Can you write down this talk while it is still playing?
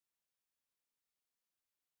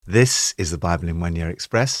This is the Bible in 1 Year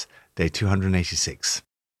Express, day 286.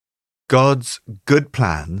 God's good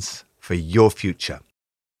plans for your future.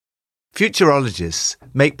 Futurologists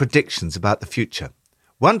make predictions about the future.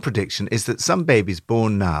 One prediction is that some babies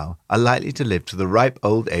born now are likely to live to the ripe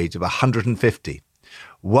old age of 150.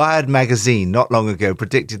 Wired magazine not long ago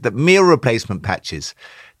predicted that meal replacement patches,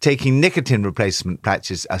 taking nicotine replacement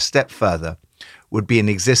patches a step further, would be in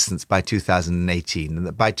existence by 2018, and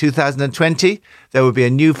that by 2020, there would be a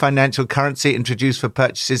new financial currency introduced for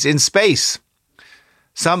purchases in space.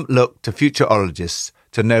 Some look to futurologists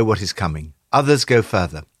to know what is coming. Others go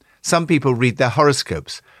further. Some people read their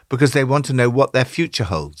horoscopes because they want to know what their future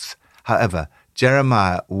holds. However,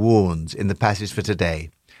 Jeremiah warns in the passage for today,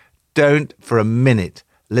 don't for a minute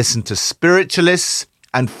listen to spiritualists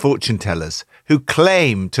and fortune tellers who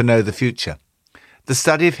claim to know the future. The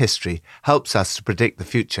study of history helps us to predict the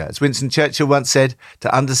future. As Winston Churchill once said,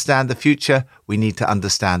 to understand the future, we need to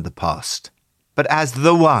understand the past. But as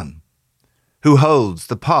the one who holds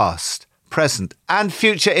the past, present, and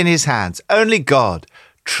future in his hands, only God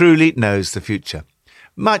truly knows the future.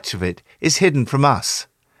 Much of it is hidden from us.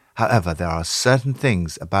 However, there are certain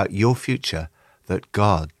things about your future that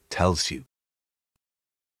God tells you.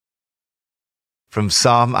 From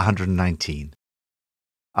Psalm 119.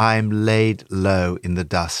 I am laid low in the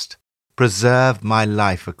dust. Preserve my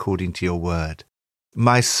life according to your word.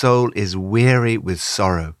 My soul is weary with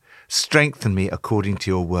sorrow. Strengthen me according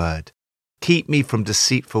to your word. Keep me from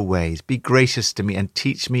deceitful ways. Be gracious to me and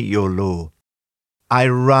teach me your law. I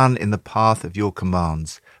run in the path of your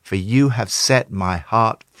commands, for you have set my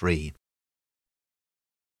heart free.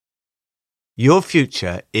 Your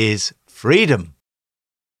future is freedom.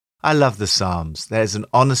 I love the Psalms. There's an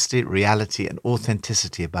honesty, reality, and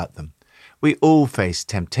authenticity about them. We all face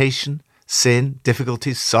temptation, sin,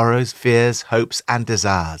 difficulties, sorrows, fears, hopes, and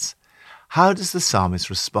desires. How does the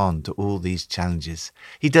psalmist respond to all these challenges?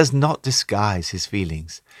 He does not disguise his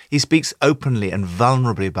feelings. He speaks openly and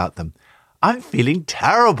vulnerably about them. I'm feeling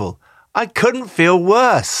terrible. I couldn't feel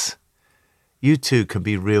worse. You too can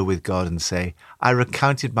be real with God and say, I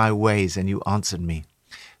recounted my ways and you answered me.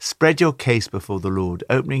 Spread your case before the Lord,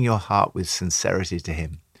 opening your heart with sincerity to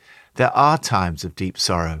him. There are times of deep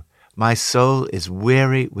sorrow. My soul is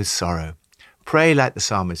weary with sorrow. Pray like the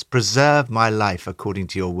psalmist, preserve my life according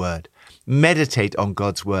to your word. Meditate on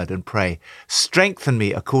God's word and pray. Strengthen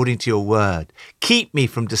me according to your word. Keep me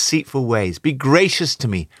from deceitful ways. Be gracious to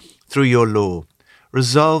me through your law.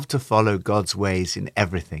 Resolve to follow God's ways in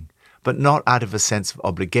everything, but not out of a sense of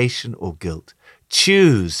obligation or guilt.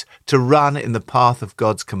 Choose to run in the path of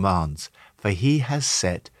God's commands, for he has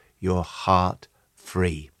set your heart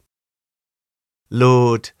free.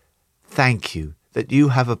 Lord, thank you that you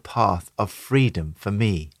have a path of freedom for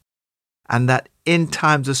me, and that in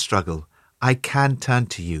times of struggle, I can turn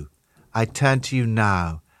to you. I turn to you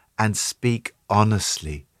now and speak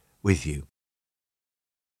honestly with you.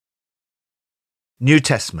 New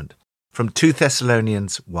Testament, from 2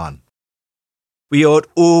 Thessalonians 1. We ought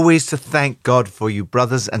always to thank God for you,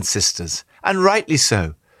 brothers and sisters, and rightly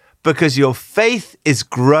so, because your faith is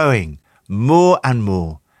growing more and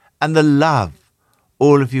more, and the love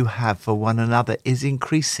all of you have for one another is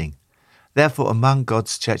increasing. Therefore, among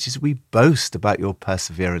God's churches, we boast about your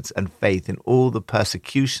perseverance and faith in all the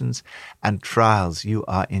persecutions and trials you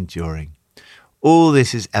are enduring. All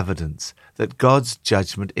this is evidence that God's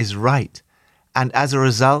judgment is right, and as a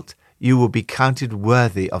result, you will be counted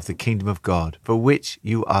worthy of the kingdom of God, for which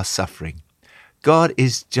you are suffering. God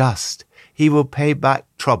is just. He will pay back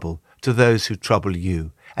trouble to those who trouble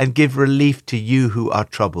you, and give relief to you who are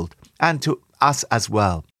troubled, and to us as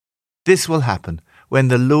well. This will happen when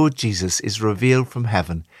the Lord Jesus is revealed from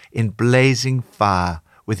heaven in blazing fire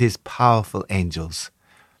with his powerful angels.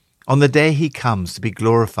 On the day he comes to be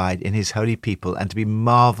glorified in his holy people and to be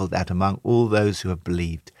marveled at among all those who have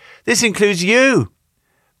believed. This includes you,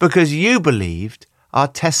 because you believed our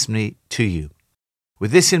testimony to you.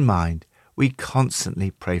 With this in mind, we constantly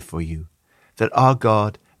pray for you, that our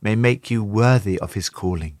God may make you worthy of his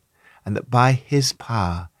calling, and that by his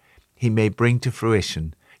power he may bring to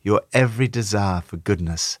fruition your every desire for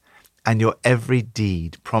goodness and your every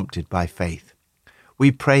deed prompted by faith.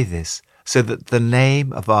 We pray this so that the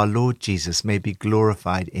name of our Lord Jesus may be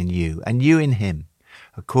glorified in you, and you in him,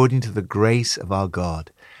 according to the grace of our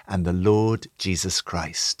God and the Lord Jesus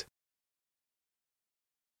Christ.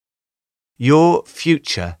 Your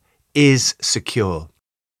future is secure.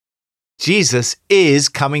 Jesus is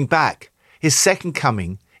coming back. His second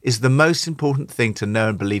coming is the most important thing to know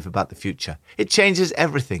and believe about the future. It changes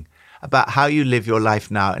everything about how you live your life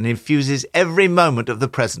now and infuses every moment of the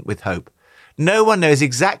present with hope. No one knows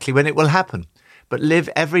exactly when it will happen, but live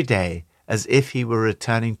every day as if he were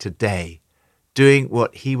returning today, doing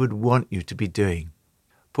what he would want you to be doing.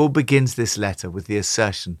 Paul begins this letter with the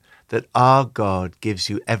assertion that our God gives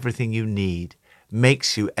you everything you need,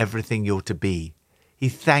 makes you everything you're to be. He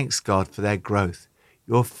thanks God for their growth.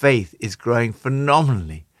 Your faith is growing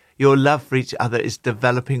phenomenally. Your love for each other is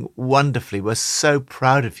developing wonderfully. We're so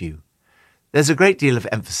proud of you. There's a great deal of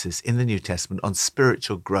emphasis in the New Testament on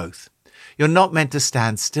spiritual growth. You're not meant to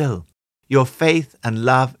stand still. Your faith and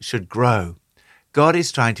love should grow. God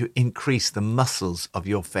is trying to increase the muscles of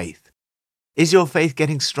your faith. Is your faith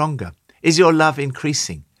getting stronger? Is your love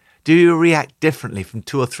increasing? Do you react differently from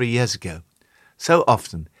 2 or 3 years ago? So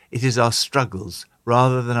often, it is our struggles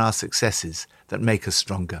rather than our successes that make us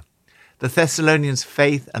stronger. The Thessalonians'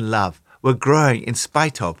 faith and love were growing in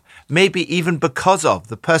spite of, maybe even because of,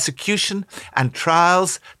 the persecution and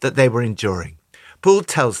trials that they were enduring. Paul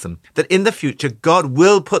tells them that in the future, God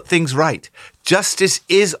will put things right. Justice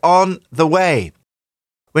is on the way.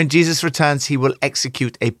 When Jesus returns, he will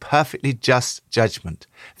execute a perfectly just judgment.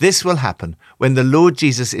 This will happen when the Lord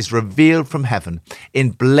Jesus is revealed from heaven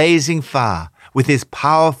in blazing fire with his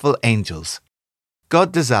powerful angels.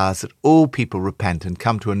 God desires that all people repent and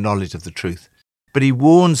come to a knowledge of the truth, but he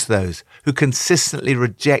warns those who consistently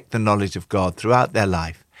reject the knowledge of God throughout their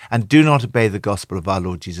life and do not obey the gospel of our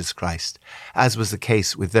Lord Jesus Christ, as was the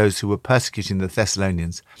case with those who were persecuting the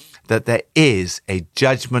Thessalonians, that there is a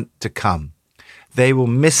judgment to come. They will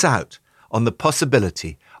miss out on the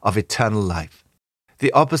possibility of eternal life.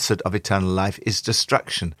 The opposite of eternal life is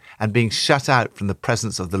destruction and being shut out from the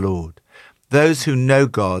presence of the Lord. Those who know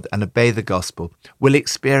God and obey the gospel will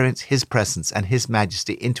experience his presence and his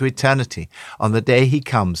majesty into eternity on the day he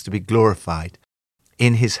comes to be glorified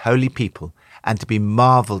in his holy people and to be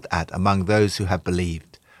marveled at among those who have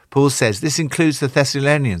believed. Paul says this includes the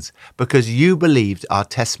Thessalonians because you believed our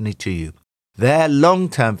testimony to you. Their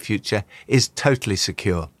long-term future is totally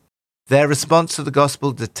secure. Their response to the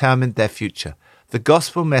gospel determined their future. The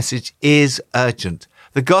gospel message is urgent.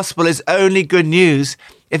 The gospel is only good news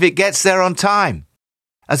if it gets there on time.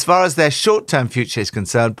 As far as their short-term future is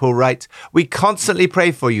concerned, Paul writes, we constantly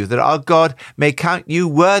pray for you that our God may count you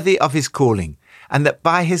worthy of his calling, and that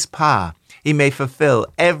by his power he may fulfill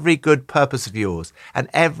every good purpose of yours and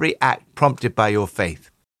every act prompted by your faith.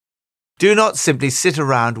 Do not simply sit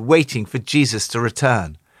around waiting for Jesus to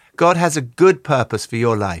return. God has a good purpose for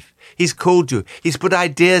your life. He's called you. He's put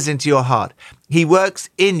ideas into your heart. He works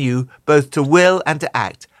in you both to will and to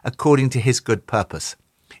act according to his good purpose.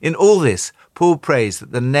 In all this, Paul prays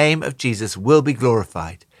that the name of Jesus will be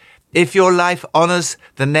glorified. If your life honors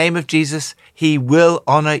the name of Jesus, he will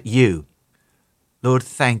honor you. Lord,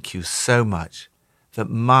 thank you so much that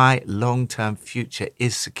my long-term future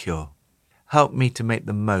is secure. Help me to make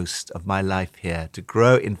the most of my life here, to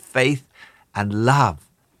grow in faith and love,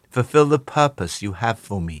 fulfill the purpose you have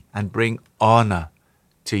for me, and bring honor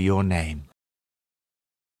to your name.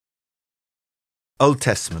 Old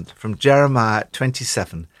Testament, from Jeremiah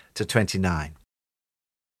 27 to 29.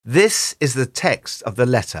 This is the text of the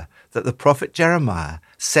letter that the prophet Jeremiah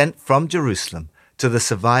sent from Jerusalem to the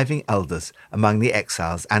surviving elders among the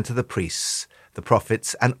exiles and to the priests, the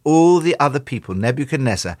prophets, and all the other people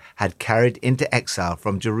Nebuchadnezzar had carried into exile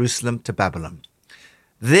from Jerusalem to Babylon.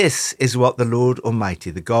 This is what the Lord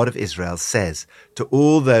Almighty, the God of Israel, says to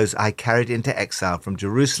all those I carried into exile from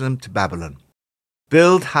Jerusalem to Babylon.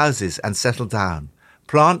 Build houses and settle down.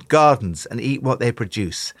 Plant gardens and eat what they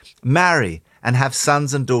produce. Marry and have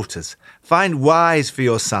sons and daughters. Find wives for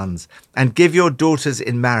your sons and give your daughters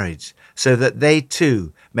in marriage, so that they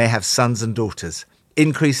too may have sons and daughters.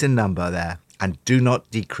 Increase in number there and do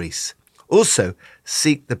not decrease. Also,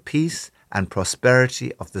 seek the peace and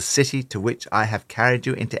prosperity of the city to which I have carried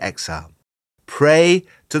you into exile. Pray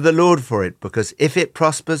to the Lord for it, because if it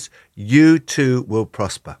prospers, you too will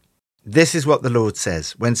prosper. This is what the Lord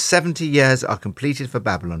says. When 70 years are completed for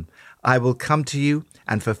Babylon, I will come to you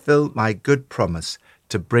and fulfill my good promise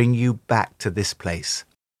to bring you back to this place.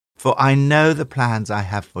 For I know the plans I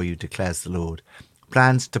have for you, declares the Lord.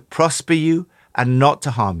 Plans to prosper you and not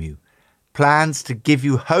to harm you. Plans to give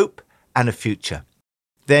you hope and a future.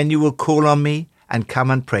 Then you will call on me and come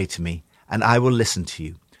and pray to me, and I will listen to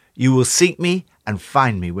you. You will seek me and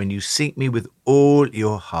find me when you seek me with all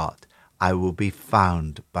your heart. I will be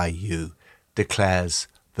found by you, declares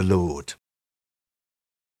the Lord.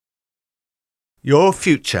 Your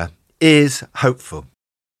future is hopeful.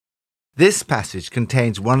 This passage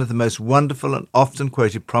contains one of the most wonderful and often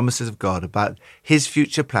quoted promises of God about his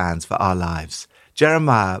future plans for our lives.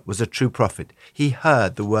 Jeremiah was a true prophet. He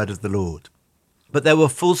heard the word of the Lord. But there were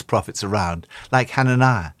false prophets around, like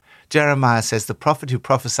Hananiah. Jeremiah says the prophet who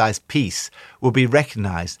prophesies peace will be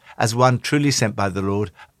recognized as one truly sent by the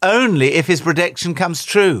Lord only if his prediction comes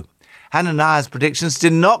true. Hananiah's predictions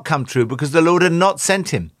did not come true because the Lord had not sent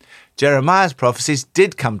him. Jeremiah's prophecies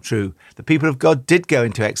did come true. The people of God did go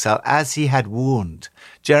into exile as he had warned.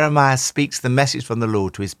 Jeremiah speaks the message from the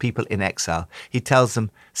Lord to his people in exile. He tells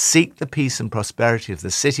them, "Seek the peace and prosperity of the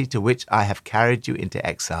city to which I have carried you into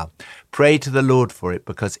exile. Pray to the Lord for it,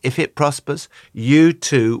 because if it prospers, you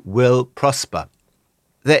too will prosper."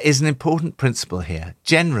 There is an important principle here.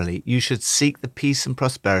 Generally, you should seek the peace and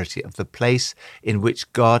prosperity of the place in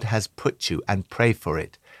which God has put you and pray for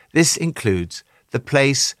it. This includes the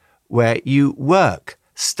place where you work,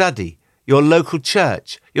 study, your local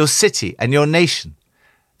church, your city, and your nation.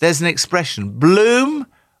 There's an expression, bloom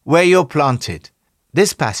where you're planted.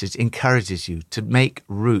 This passage encourages you to make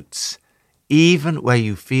roots, even where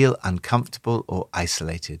you feel uncomfortable or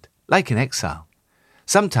isolated, like in exile.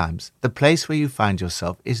 Sometimes the place where you find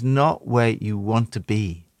yourself is not where you want to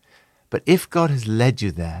be. But if God has led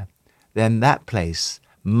you there, then that place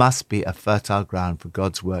must be a fertile ground for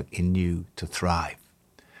God's work in you to thrive.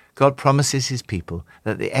 God promises his people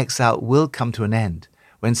that the exile will come to an end.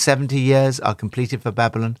 When 70 years are completed for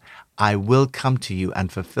Babylon, I will come to you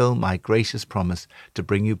and fulfill my gracious promise to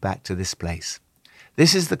bring you back to this place.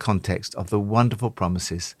 This is the context of the wonderful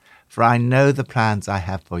promises. For I know the plans I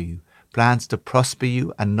have for you, plans to prosper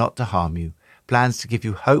you and not to harm you, plans to give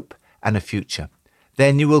you hope and a future.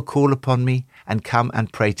 Then you will call upon me and come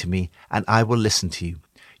and pray to me, and I will listen to you.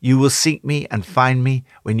 You will seek me and find me.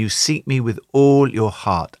 When you seek me with all your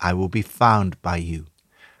heart, I will be found by you.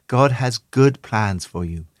 God has good plans for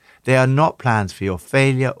you. They are not plans for your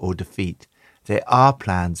failure or defeat. They are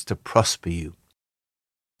plans to prosper you.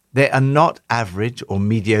 They are not average or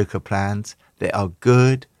mediocre plans. They are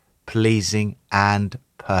good, pleasing, and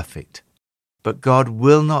perfect. But God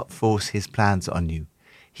will not force his plans on you.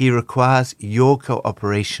 He requires your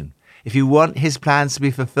cooperation. If you want his plans to be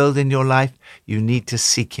fulfilled in your life, you need to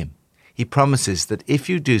seek him. He promises that if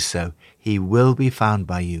you do so, he will be found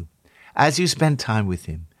by you. As you spend time with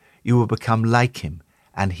him, you will become like him,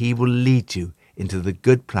 and he will lead you into the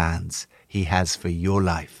good plans he has for your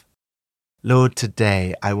life. Lord,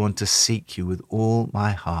 today I want to seek you with all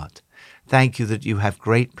my heart. Thank you that you have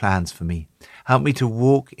great plans for me. Help me to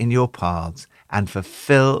walk in your paths and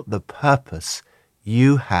fulfill the purpose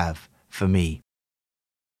you have for me.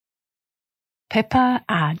 Pippa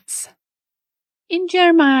adds, in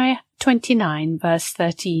Jeremiah 29, verse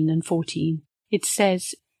 13 and 14, it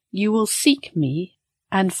says, "You will seek me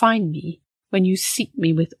and find me. When you seek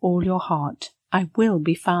me with all your heart, I will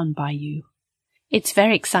be found by you." It's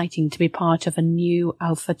very exciting to be part of a new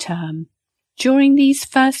Alpha term. During these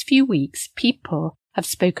first few weeks, people have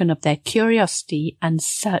spoken of their curiosity and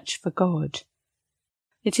search for God.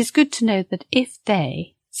 It is good to know that if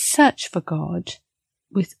they search for God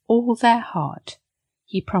with all their heart,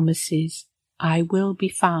 he promises, "I will be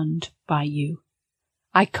found by you."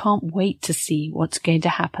 I can't wait to see what's going to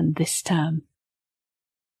happen this term.